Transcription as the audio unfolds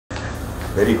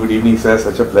Very good evening, sir.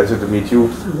 Such a pleasure to meet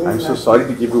you. I'm so sorry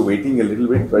to keep you waiting a little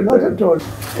bit, but not at all.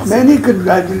 Many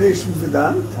congratulations,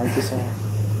 Vedant. Thank you, sir.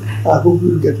 I hope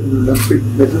you'll get an Olympic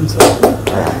medal someday.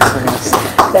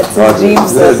 That's a dream,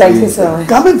 sir. Thank you so much.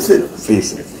 Come and sit.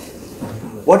 please.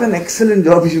 What an excellent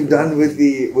job you've done with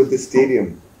the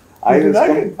stadium. I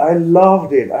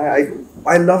loved it.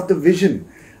 I loved the vision.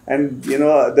 And you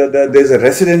know, there's a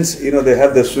residence. You know, they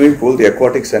have the swimming pool, the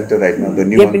aquatic center right now. The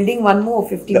new They're one. building one more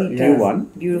 50 meters. New one,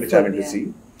 Beautiful, which I'm going to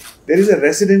see. There is a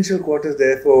residential quarters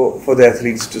there for the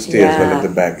athletes to stay as well at the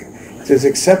back. So it's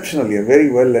exceptionally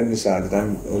very well envisaged.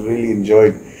 I'm really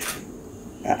enjoyed.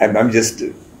 I'm just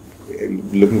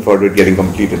looking forward to it getting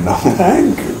completed now.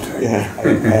 Thank you.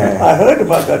 I heard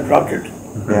about that rocket.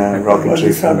 Yeah, rocketry.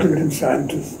 The Southampton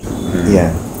scientist.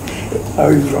 Yeah. How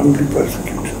he's wrongly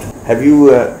persecuted. Have you?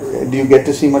 Do you get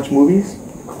to see much movies?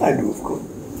 I do, of course.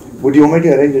 Would you want me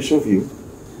to arrange a show for you?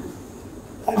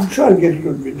 I'm sure I'll get it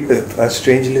on video.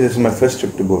 Strangely, this is my first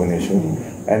trip to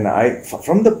Bhubaneswar, and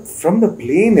from the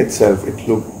plane itself, it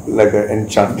looked like an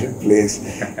enchanted place.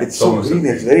 It's so green.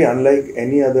 It's very unlike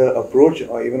any other approach,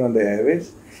 or even on the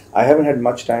airways. I haven't had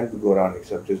much time to go around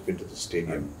except just been to the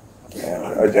stadium.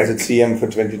 As a CM for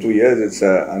 22 years, it's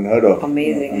unheard of.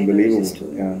 Amazing,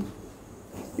 unbelievable. Yeah.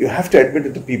 You have to admit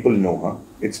that the people know, huh?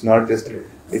 It's not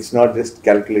just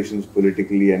calculations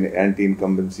politically and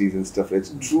anti-incumbencies and stuff.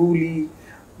 It's truly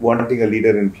wanting a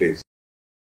leader in place.